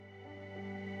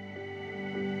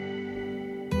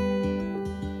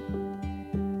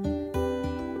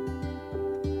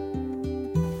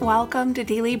Welcome to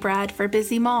Daily Bread for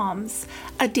Busy Moms,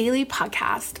 a daily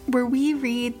podcast where we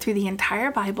read through the entire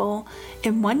Bible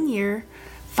in 1 year,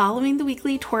 following the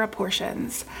weekly Torah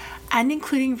portions and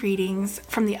including readings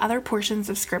from the other portions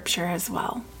of Scripture as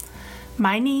well.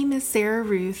 My name is Sarah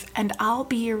Ruth, and I'll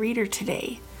be your reader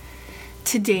today.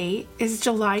 Today is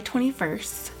July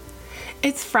 21st.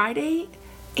 It's Friday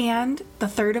and the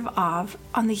 3rd of Av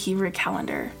on the Hebrew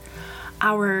calendar.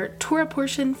 Our Torah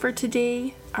portion for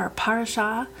today, our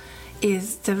parashah,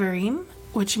 is Devarim,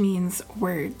 which means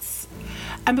words.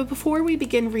 But before we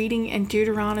begin reading in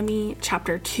Deuteronomy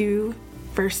chapter 2,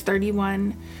 verse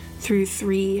 31 through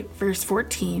 3, verse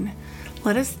 14,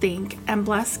 let us thank and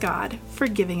bless God for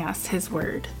giving us His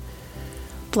word.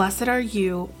 Blessed are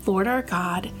you, Lord our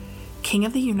God, King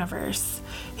of the universe,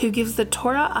 who gives the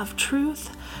Torah of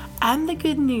truth and the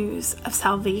good news of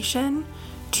salvation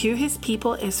to His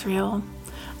people Israel,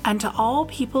 and to all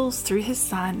peoples through His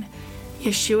Son,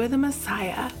 Yeshua the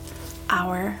Messiah,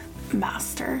 our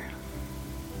Master.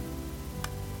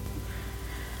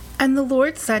 And the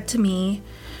Lord said to me,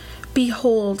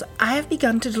 Behold, I have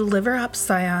begun to deliver up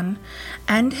Sion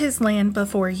and his land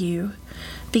before you.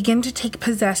 Begin to take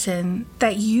possession,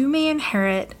 that you may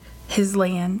inherit his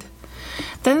land.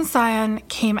 Then Sion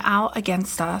came out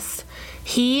against us,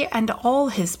 he and all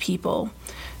his people,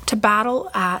 to battle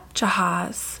at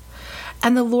Jahaz.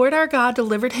 And the Lord our God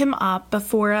delivered him up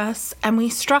before us, and we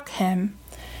struck him,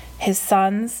 his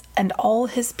sons, and all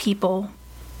his people.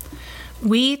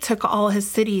 We took all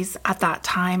his cities at that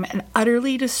time and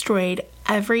utterly destroyed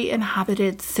every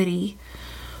inhabited city,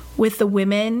 with the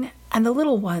women and the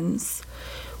little ones.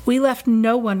 We left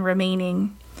no one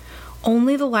remaining.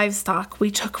 Only the livestock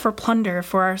we took for plunder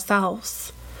for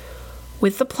ourselves,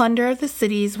 with the plunder of the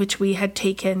cities which we had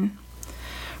taken.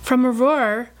 From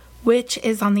Aroer, which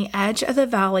is on the edge of the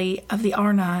valley of the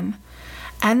Arnon,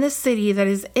 and the city that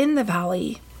is in the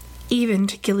valley, even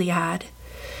to Gilead,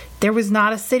 there was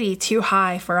not a city too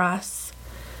high for us.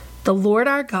 The Lord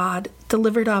our God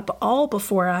delivered up all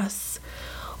before us.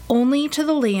 Only to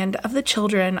the land of the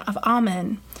children of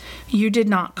Ammon you did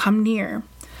not come near,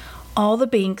 all the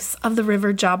banks of the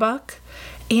river Jabbok,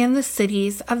 and the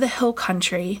cities of the hill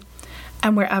country,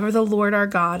 and wherever the Lord our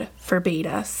God forbade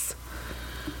us.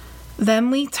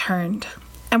 Then we turned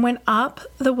and went up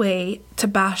the way to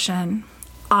Bashan.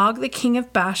 Og the king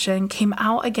of Bashan came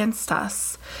out against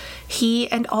us, he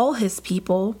and all his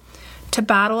people, to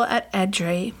battle at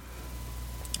Edrei.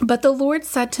 But the Lord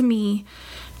said to me,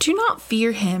 Do not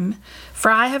fear him,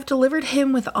 for I have delivered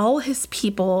him with all his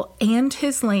people and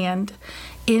his land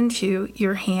into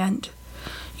your hand.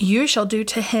 You shall do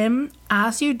to him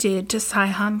as you did to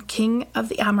Sihon, king of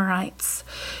the Amorites,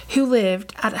 who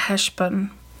lived at Heshbon.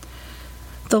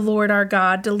 The Lord our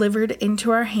God delivered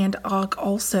into our hand Og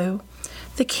also,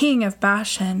 the king of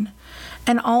Bashan,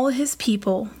 and all his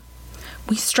people.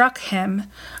 We struck him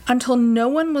until no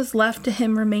one was left to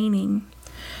him remaining,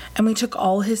 and we took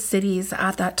all his cities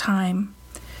at that time.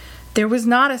 There was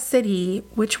not a city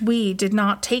which we did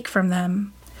not take from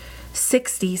them.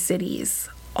 60 cities,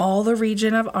 all the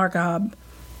region of Argob,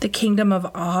 the kingdom of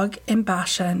Og and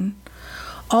Bashan.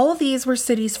 All of these were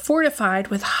cities fortified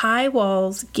with high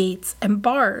walls, gates, and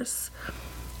bars,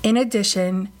 in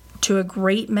addition to a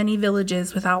great many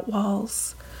villages without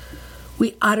walls.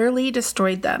 We utterly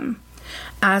destroyed them,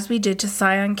 as we did to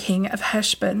Sihon, king of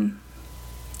Heshbon,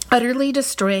 utterly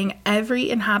destroying every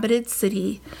inhabited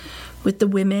city with the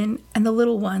women and the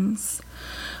little ones.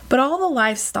 But all the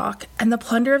livestock and the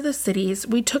plunder of the cities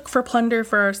we took for plunder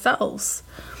for ourselves.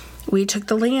 We took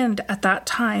the land at that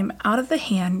time out of the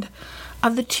hand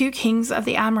of the 2 kings of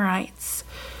the Amorites,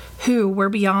 who were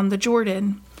beyond the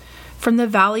Jordan, from the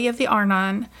valley of the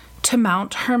Arnon to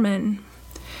Mount Hermon.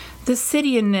 The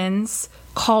Sidonians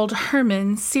called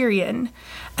Hermon Syrian,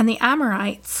 and the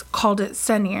Amorites called it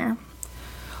Senir.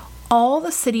 All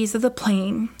the cities of the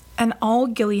plain, and all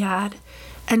Gilead,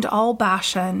 and all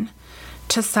Bashan,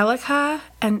 to Selecah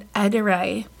and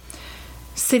Edrei,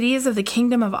 cities of the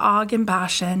kingdom of Og and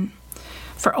Bashan.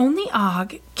 For only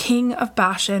Og, king of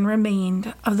Bashan,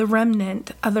 remained of the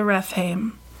remnant of the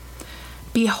Rephaim.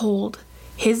 Behold,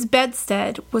 his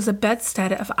bedstead was a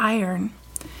bedstead of iron.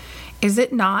 Is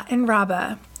it not in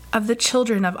Rabbah of the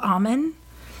children of Ammon?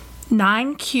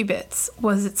 9 cubits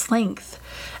was its length,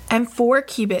 and 4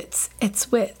 cubits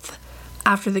its width,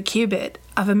 after the cubit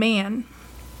of a man.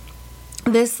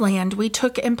 This land we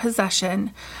took in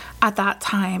possession at that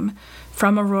time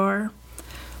from Aroer,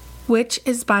 which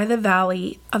is by the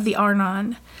valley of the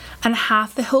Arnon, and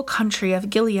half the hill country of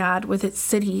Gilead with its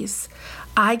cities,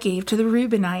 I gave to the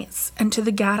Reubenites and to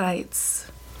the Gadites.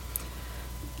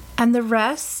 And the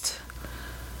rest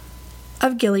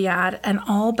of Gilead and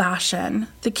all Bashan,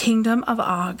 the kingdom of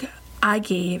Og, I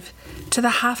gave to the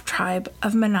half-tribe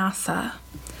of Manasseh.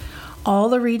 All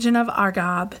the region of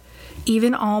Argob,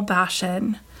 even all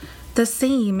Bashan, the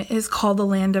same is called the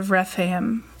land of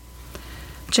Rephaim.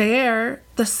 Jair,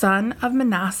 the son of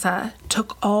Manasseh,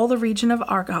 took all the region of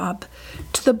Argob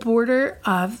to the border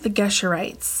of the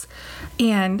Geshurites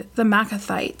and the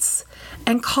Maacathites,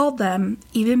 and called them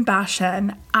even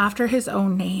Bashan after his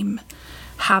own name,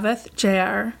 Havoth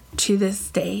Jair, to this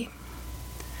day.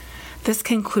 This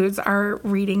concludes our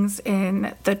readings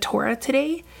in the Torah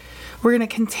today. We're going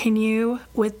to continue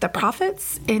with the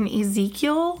prophets in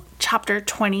Ezekiel chapter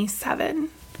 27.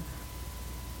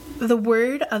 The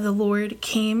word of the Lord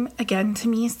came again to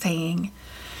me, saying,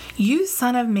 You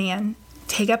son of man,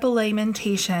 take up a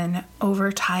lamentation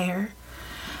over Tyre,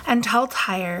 and tell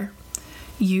Tyre,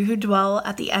 you who dwell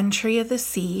at the entry of the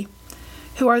sea,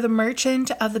 who are the merchant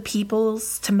of the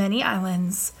peoples to many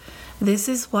islands, this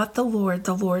is what the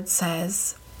Lord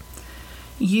says.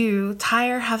 You,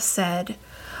 Tyre, have said,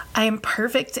 I am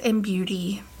perfect in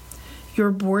beauty.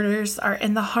 Your borders are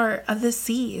in the heart of the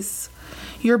seas.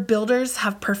 Your builders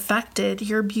have perfected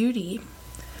your beauty.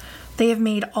 They have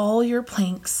made all your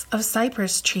planks of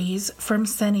cypress trees from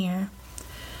Senir.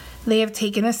 They have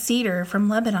taken a cedar from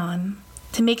Lebanon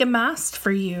to make a mast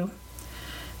for you.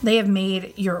 They have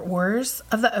made your oars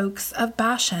of the oaks of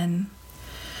Bashan.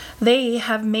 They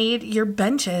have made your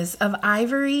benches of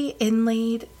ivory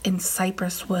inlaid in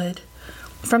cypress wood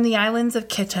from the islands of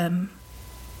Kittim.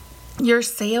 Your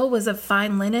sail was of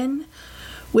fine linen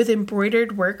with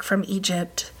embroidered work from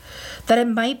Egypt, that it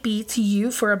might be to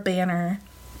you for a banner,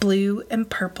 blue and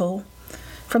purple.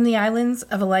 From the islands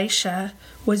of Elisha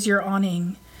was your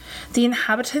awning. The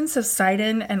inhabitants of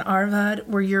Sidon and Arvad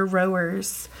were your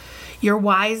rowers. Your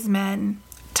wise men,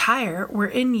 Tyre, were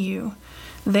in you.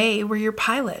 They were your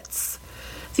pilots.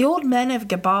 The old men of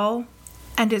Gebal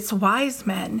and its wise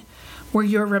men were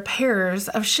your repairers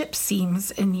of ship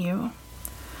seams in you.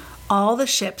 All the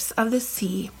ships of the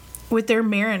sea with their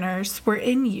mariners were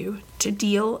in you to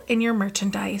deal in your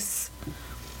merchandise.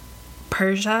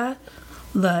 Persia,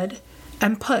 Lud,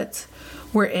 and Put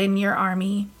were in your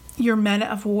army, your men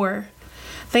of war.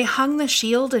 They hung the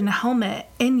shield and helmet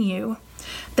in you.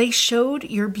 They showed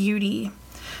your beauty.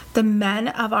 The men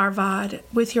of Arvad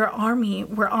with your army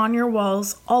were on your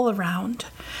walls all around,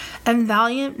 and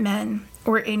valiant men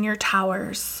were in your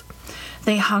towers.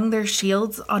 They hung their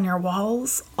shields on your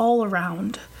walls all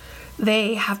around.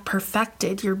 They have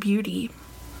perfected your beauty.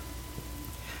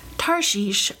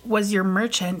 Tarshish was your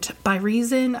merchant by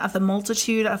reason of the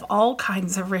multitude of all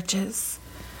kinds of riches.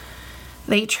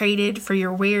 They traded for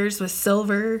your wares with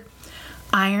silver,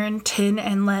 iron, tin,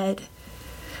 and lead.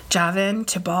 Javan,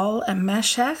 Tubal, and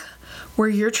Meshech were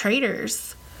your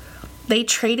traders. They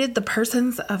traded the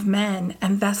persons of men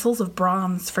and vessels of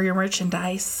bronze for your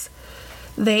merchandise.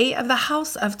 They of the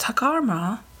house of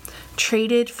Takarma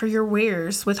traded for your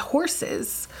wares with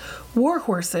horses, war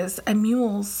horses, and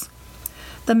mules.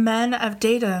 The men of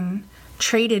Dedan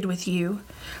traded with you.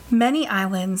 Many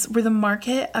islands were the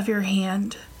market of your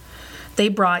hand. They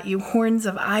brought you horns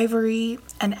of ivory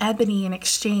and ebony in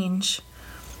exchange.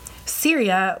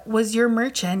 Syria was your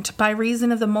merchant by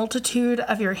reason of the multitude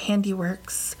of your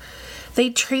handiworks. They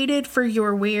traded for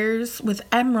your wares with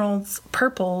emeralds,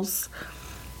 purples,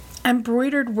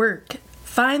 embroidered work,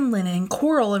 fine linen,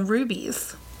 coral, and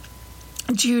rubies.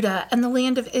 Judah and the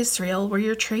land of Israel were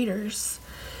your traders.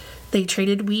 They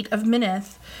traded wheat of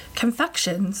Minnith,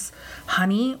 confections,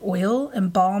 honey, oil,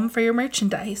 and balm for your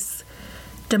merchandise.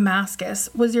 Damascus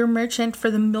was your merchant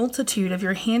for the multitude of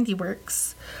your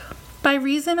handiworks. By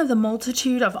reason of the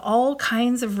multitude of all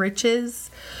kinds of riches,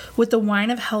 with the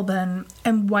wine of Helbon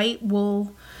and white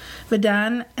wool,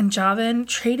 Vedan and Javan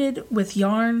traded with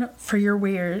yarn for your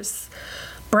wares.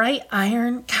 Bright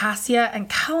iron, cassia, and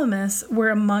calamus were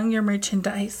among your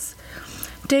merchandise.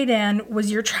 Dedan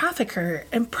was your trafficker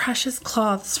in precious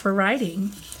cloths for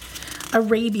riding.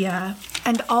 Arabia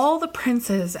and all the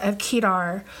princes of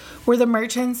Kedar were the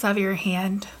merchants of your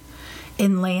hand,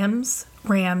 in lambs,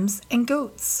 rams, and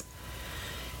goats.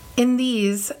 In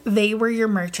these they were your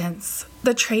merchants.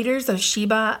 The traders of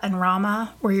Sheba and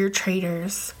Ramah were your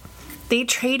traders. They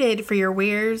traded for your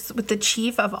wares with the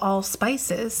chief of all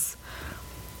spices,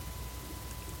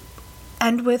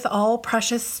 and with all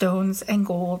precious stones and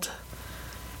gold.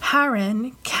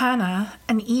 Haran, Cana,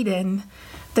 and Eden,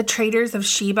 the traders of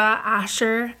Sheba,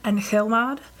 Asher, and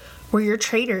Hilmad, were your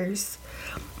traders.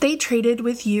 They traded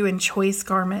with you in choice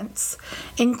garments,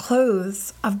 in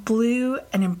clothes of blue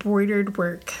and embroidered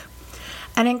work,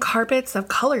 and in carpets of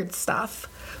colored stuff,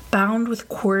 bound with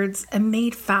cords and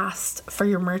made fast for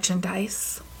your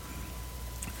merchandise.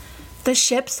 The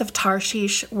ships of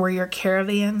Tarshish were your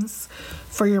caravans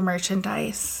for your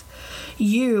merchandise.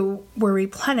 You were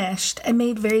replenished and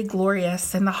made very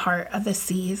glorious in the heart of the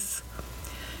seas.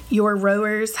 Your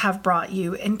rowers have brought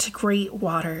you into great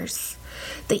waters.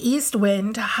 The east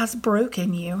wind has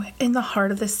broken you in the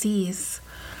heart of the seas.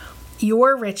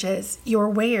 Your riches, your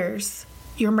wares,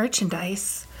 your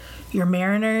merchandise, your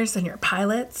mariners and your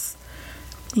pilots,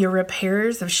 your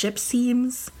repairers of ship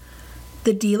seams,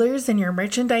 the dealers in your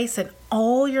merchandise, and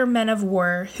all your men of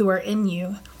war who are in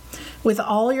you, with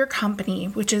all your company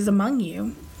which is among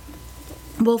you,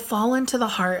 will fall into the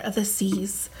heart of the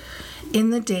seas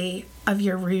in the day of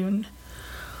your ruin.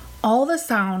 All the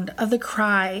sound of the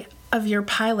cry of your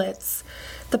pilots,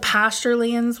 the pasture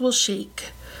lands will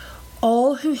shake.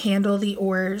 All who handle the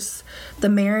oars, the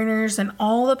mariners and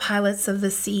all the pilots of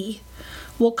the sea,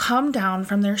 will come down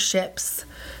from their ships.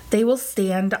 They will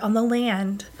stand on the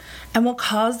land and will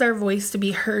cause their voice to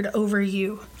be heard over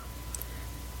you,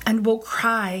 and will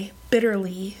cry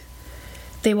bitterly.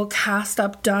 They will cast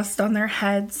up dust on their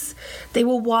heads. They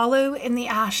will wallow in the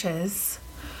ashes.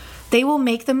 They will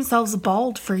make themselves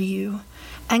bald for you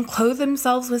and clothe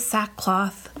themselves with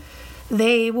sackcloth.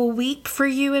 They will weep for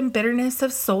you in bitterness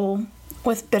of soul,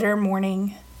 with bitter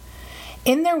mourning.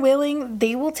 In their wailing,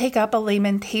 they will take up a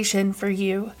lamentation for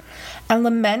you and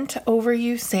lament over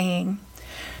you, saying,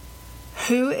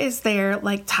 "Who is there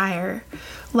like Tyre,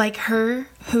 like her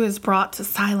who is brought to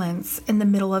silence in the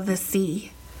middle of the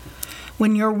sea?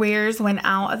 When your wares went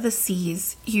out of the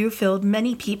seas, you filled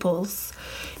many peoples.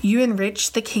 You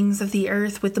enriched the kings of the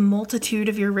earth with the multitude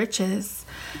of your riches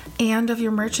and of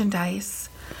your merchandise.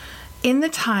 In the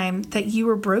time that you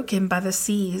were broken by the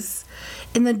seas,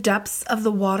 in the depths of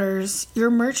the waters, your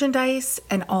merchandise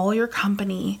and all your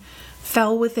company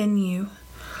fell within you.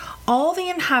 All the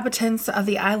inhabitants of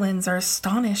the islands are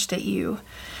astonished at you,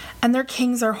 and their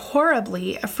kings are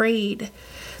horribly afraid.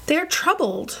 They are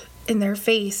troubled in their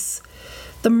face.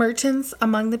 The merchants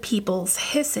among the peoples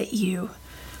hiss at you.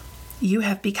 You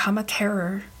have become a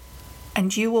terror,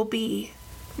 and you will be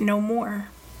no more."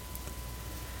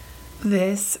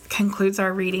 This concludes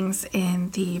our readings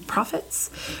in the prophets.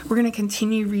 We're going to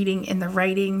continue reading in the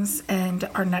writings, and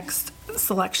our next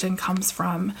selection comes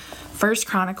from 1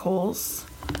 Chronicles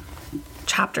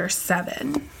chapter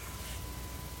 7.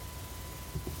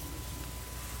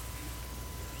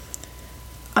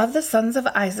 Of the sons of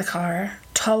Issachar,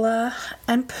 Tola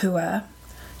and Puah,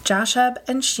 Jashub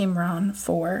and Shimron,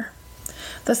 4.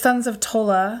 The sons of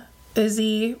Tola,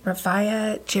 Uzzi,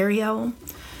 Raphiah, Jeriel,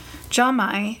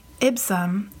 Jamai,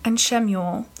 Ibsam, and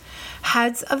Shemuel,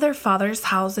 heads of their fathers'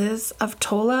 houses of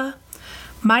Tola,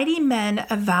 mighty men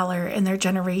of valor in their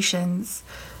generations.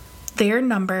 Their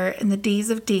number in the days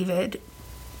of David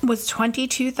was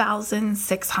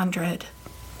 22,600.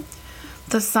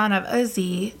 The son of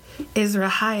Uzzi,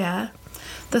 Izrahiah.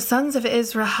 The sons of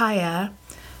Izrahiah,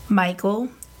 Michael,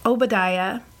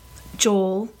 Obadiah,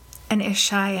 Joel, and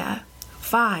Ishiah,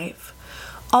 5.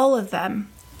 All of them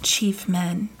chief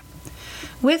men.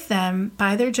 With them,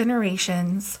 by their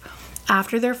generations,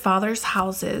 after their fathers'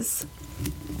 houses,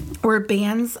 were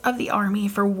bands of the army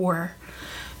for war,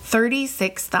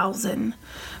 36,000,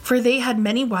 for they had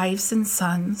many wives and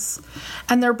sons,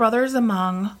 and their brothers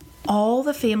among all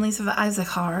the families of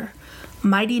Issachar,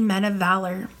 mighty men of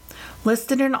valor,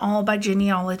 listed in all by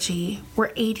genealogy,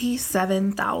 were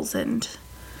 87,000.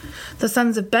 The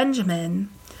sons of Benjamin,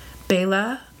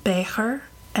 Bela, Becher,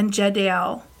 and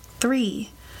Jediel, 3.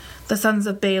 The sons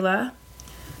of Bela,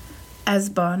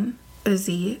 Ezbon,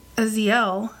 Uzzi,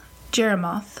 Aziel,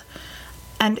 Jeremoth,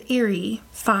 and Eri,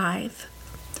 5.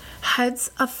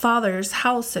 Heads of fathers'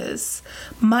 houses,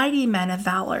 mighty men of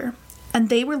valor, and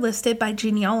they were listed by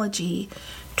genealogy,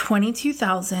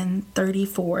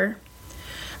 22,034.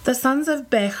 The sons of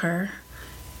Becher,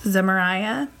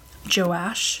 Zemariah,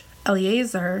 Joash,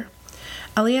 Eleazar,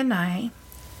 Elianai,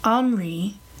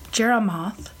 Omri,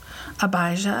 Jeremoth,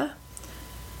 Abijah,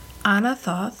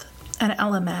 Anathoth, and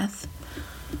Elameth.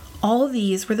 All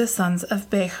these were the sons of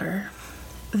Becher.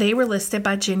 They were listed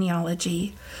by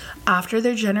genealogy, after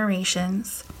their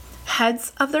generations,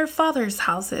 heads of their fathers'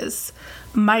 houses,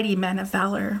 mighty men of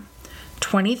valor,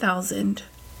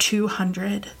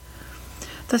 20,200.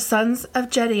 The sons of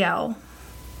Jediel,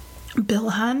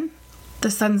 Bilhan.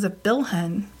 The sons of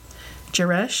Bilhan,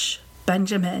 Jerush,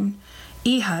 Benjamin,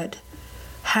 Ehud,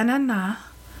 Hananiah,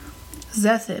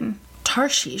 Zethan,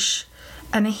 Tarshish,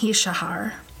 and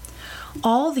Ahishahar.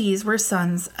 All these were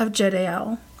sons of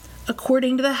Jediel,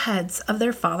 according to the heads of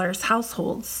their fathers'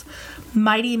 households,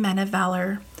 mighty men of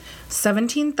valor,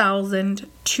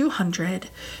 17,200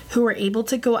 who were able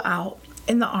to go out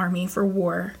in the army for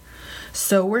war.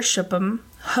 So were Shuppim,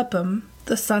 Huppim,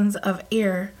 the sons of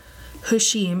Er,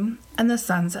 Hushim, and the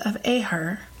sons of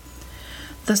Aher.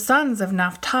 The sons of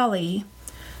Naphtali,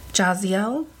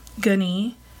 Jaziel,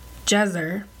 Guni,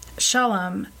 Jezer,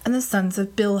 Shalom, and the sons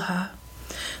of Bilhah.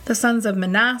 The sons of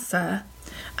Manasseh,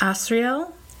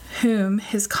 Asriel, whom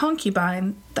his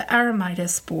concubine the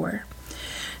Aramitess bore.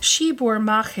 She bore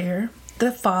Machir,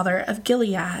 the father of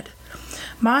Gilead.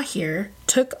 Machir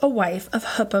took a wife of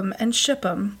Huppim and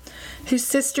Shuppim, whose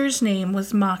sister's name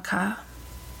was Maacah.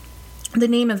 The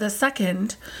name of the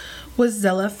second was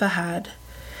Zelophehad,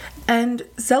 and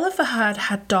Zelophehad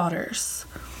had daughters.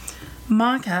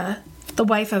 Maacah, the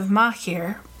wife of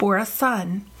Machir, bore a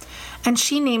son, and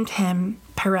she named him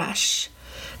Peresh.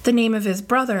 The name of his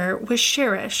brother was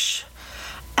Sherish,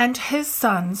 and his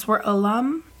sons were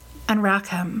Ulam and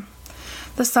Rakem.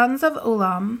 The sons of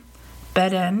Ulam,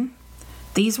 Beden.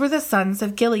 These were the sons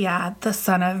of Gilead, the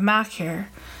son of Machir,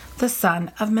 the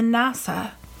son of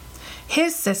Manasseh.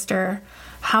 His sister,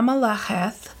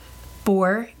 Hamalecheth,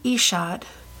 bore Ishad,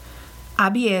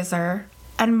 Abiezer,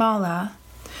 and Mala.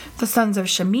 The sons of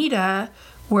Shemida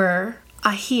were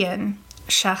Ahian,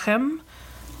 Shechem,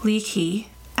 Lehi,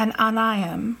 and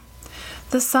Anaim.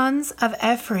 The sons of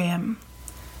Ephraim,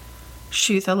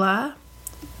 Shuthelah,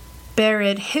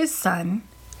 Bered his son,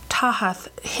 Tahath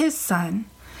his son,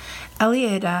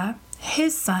 Eliada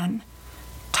his son,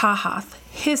 Tahath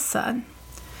his son,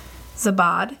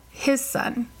 Zabad his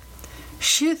son,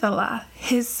 Shuthelah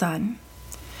his son,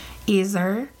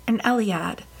 Ezer and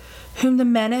Eliad, whom the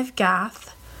men of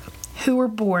Gath, who were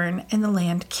born in the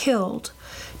land, killed,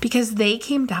 because they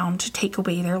came down to take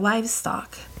away their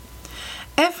livestock.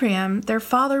 Ephraim, their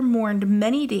father, mourned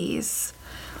many days,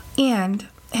 and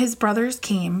his brothers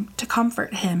came to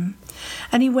comfort him.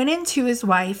 And he went in to his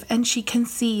wife, and she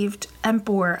conceived and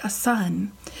bore a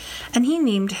son. And he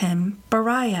named him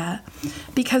Beriah,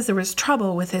 because there was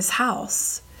trouble with his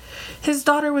house. His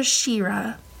daughter was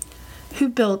Shira, who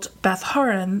built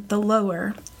Beth-horon the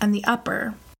lower and the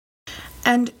upper,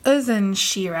 and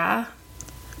Uzzen-Shira.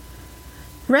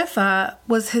 Repha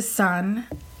was his son,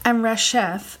 and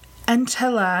Resheph, and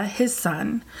Telah his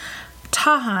son,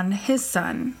 Tahan his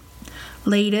son,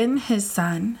 Laden his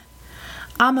son,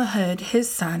 Ammihud his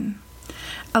son,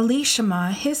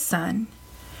 Elishama his son,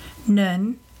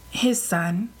 Nun his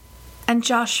son, and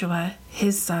Joshua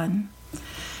his son.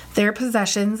 Their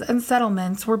possessions and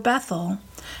settlements were Bethel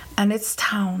and its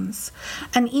towns,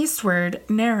 and eastward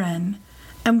Naran,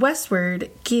 and westward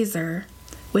Gezer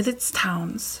with its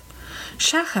towns,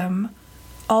 Shechem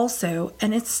also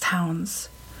and its towns,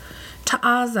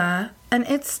 Ta'azah and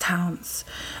its towns,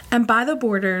 and by the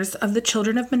borders of the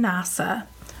children of Manasseh,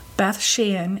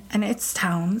 Beth-shean and its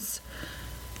towns,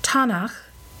 Tanach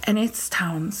and its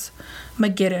towns,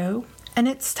 Megiddo and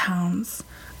its towns,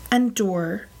 and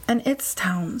Dor and its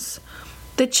towns.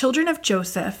 The children of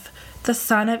Joseph, the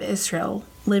son of Israel,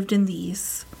 lived in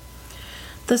these.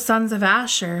 The sons of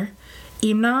Asher,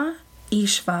 Imnah,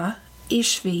 Ishva,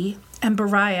 Ishvi, and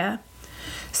Beriah.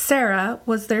 Sarah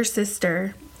was their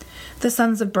sister. The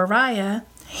sons of Beriah,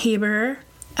 Heber,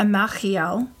 and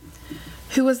Machiel,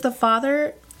 who was the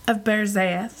father of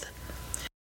Berzaeth.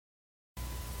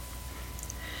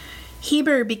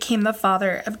 Heber became the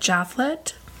father of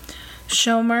Japhlet,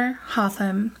 Shomer,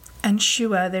 Hotham, and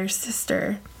Shua their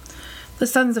sister. The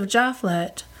sons of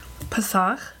Japhlet,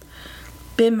 Pesach,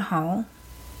 Bimhal,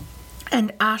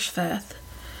 and Ashvath.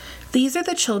 These are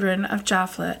the children of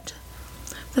Japhlet.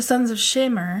 The sons of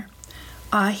Shemer,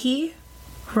 Ahi,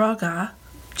 Raga,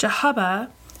 Jehubbah,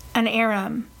 and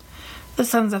Aram. The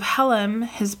sons of Helem,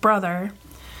 his brother,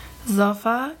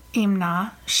 Zophah,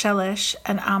 Imnah, Shelish,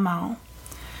 and Amal.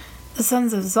 The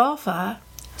sons of Zophah,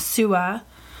 Sua,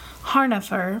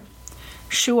 Harnepher,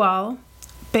 Shual,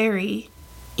 Beri,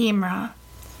 Imrah,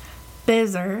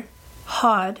 Bezer,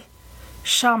 Hod,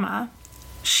 Shammah,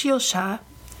 Shilsha,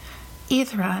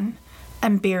 Ithran,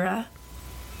 and Bera.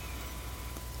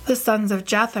 The sons of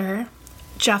Jether,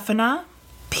 Jephanah,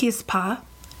 Pispa,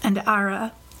 and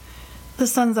Ara. The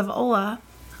sons of Olah,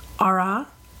 Ara,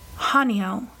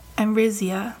 Haniel, and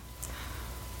Rizia.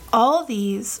 All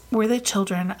these were the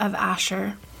children of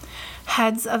Asher,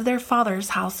 heads of their fathers'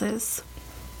 houses,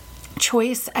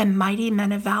 choice and mighty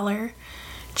men of valor,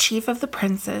 chief of the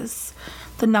princes,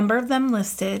 the number of them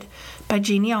listed by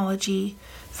genealogy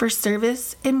for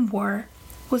service in war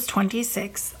was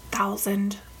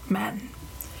 26,000 men.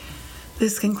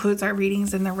 This concludes our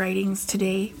readings and the writings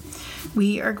today.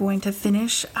 We are going to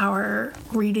finish our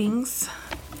readings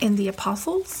in the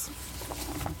Apostles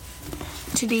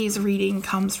today's reading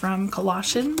comes from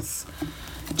Colossians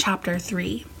chapter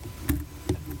 3.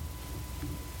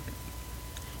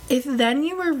 If then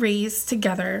you were raised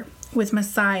together with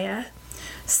Messiah,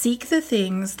 seek the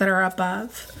things that are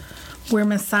above, where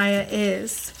Messiah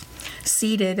is,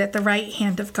 seated at the right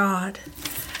hand of God.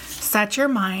 Set your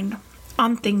mind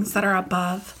on things that are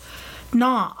above,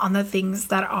 not on the things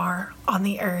that are on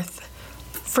the earth.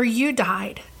 For you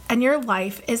died, and your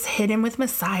life is hidden with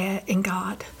Messiah in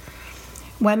God.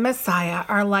 When Messiah,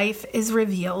 our life, is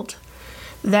revealed,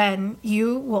 then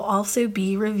you will also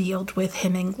be revealed with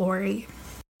him in glory.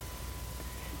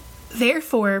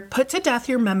 Therefore, put to death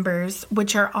your members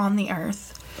which are on the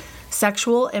earth: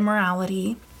 sexual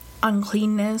immorality,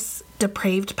 uncleanness,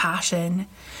 depraved passion,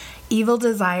 evil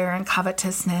desire, and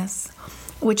covetousness,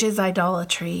 which is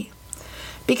idolatry.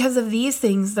 Because of these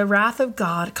things, the wrath of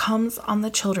God comes on the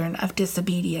children of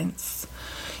disobedience.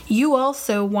 You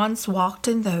also once walked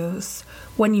in those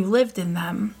when you lived in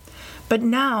them, but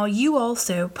now you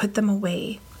also put them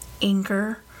away: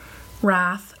 anger,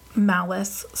 wrath,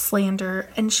 malice, slander,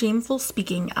 and shameful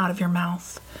speaking out of your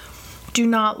mouth. Do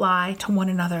not lie to one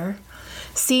another,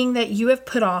 seeing that you have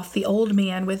put off the old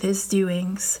man with his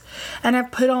doings, and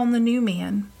have put on the new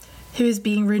man, who is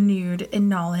being renewed in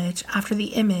knowledge after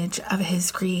the image of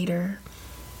his Creator.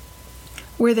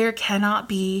 Where there cannot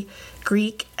be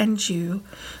Greek and Jew,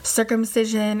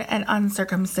 circumcision and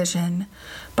uncircumcision,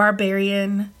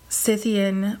 barbarian,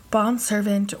 Scythian,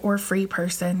 bondservant, or free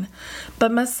person,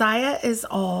 but Messiah is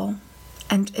all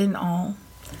and in all.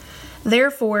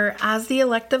 Therefore, as the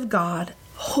elect of God,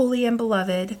 holy and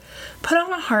beloved, put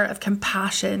on a heart of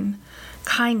compassion,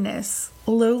 kindness,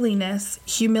 lowliness,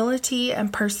 humility,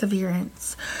 and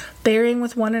perseverance, bearing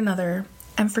with one another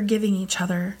and forgiving each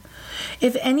other.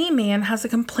 If any man has a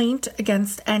complaint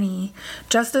against any,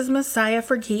 just as Messiah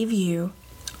forgave you,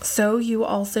 so you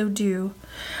also do.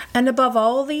 And above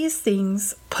all these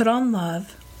things, put on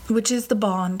love, which is the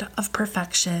bond of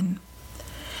perfection.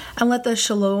 And let the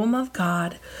shalom of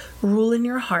God rule in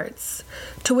your hearts,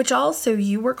 to which also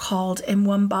you were called in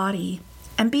one body,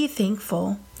 and be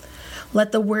thankful.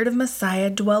 Let the word of Messiah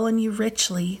dwell in you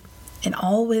richly, in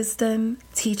all wisdom,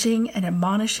 teaching and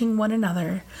admonishing one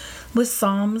another with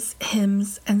psalms,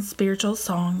 hymns, and spiritual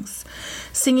songs,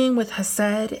 singing with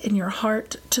hesed in your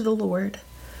heart to the Lord.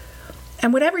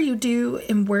 And whatever you do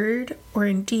in word or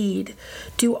in deed,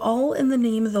 do all in the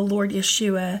name of the Lord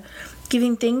Yeshua,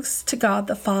 giving thanks to God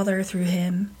the Father through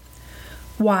him.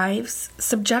 Wives,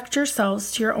 subject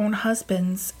yourselves to your own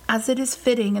husbands, as it is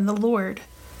fitting in the Lord.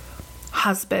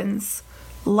 Husbands,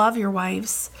 love your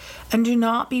wives, and do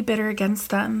not be bitter against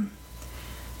them.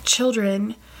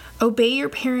 Children, obey your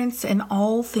parents in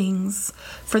all things,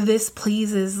 for this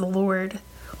pleases the Lord.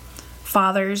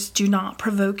 Fathers, do not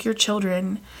provoke your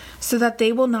children, so that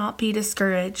they will not be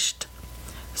discouraged.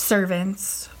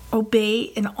 Servants, obey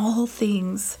in all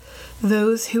things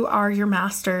those who are your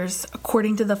masters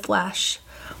according to the flesh,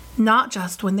 not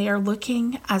just when they are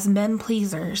looking as men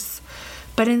pleasers,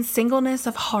 but in singleness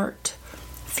of heart,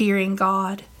 fearing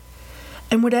God.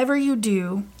 And whatever you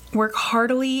do, work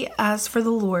heartily as for the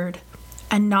Lord,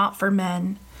 and not for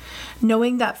men,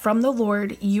 knowing that from the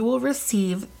Lord you will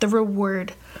receive the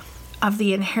reward of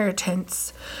the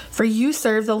inheritance, for you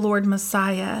serve the Lord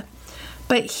Messiah.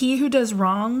 But he who does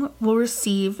wrong will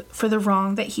receive for the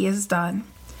wrong that he has done,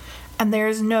 and there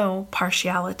is no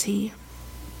partiality.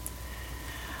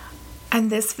 And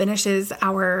this finishes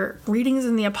our readings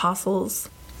in the Apostles.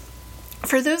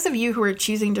 For those of you who are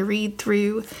choosing to read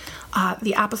through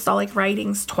the apostolic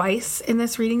writings twice in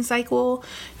this reading cycle,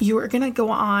 you are going to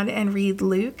go on and read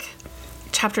Luke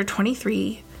chapter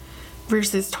 23,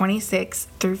 verses 26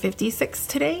 through 56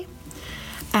 today.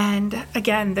 And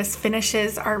again, this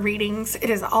finishes our readings. It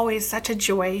is always such a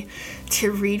joy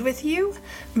to read with you.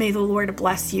 May the Lord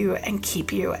bless you and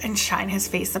keep you and shine his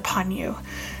face upon you.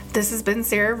 This has been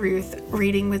Sarah Ruth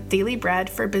reading with Daily Bread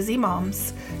for Busy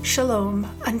Moms. Shalom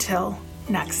until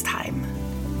next time.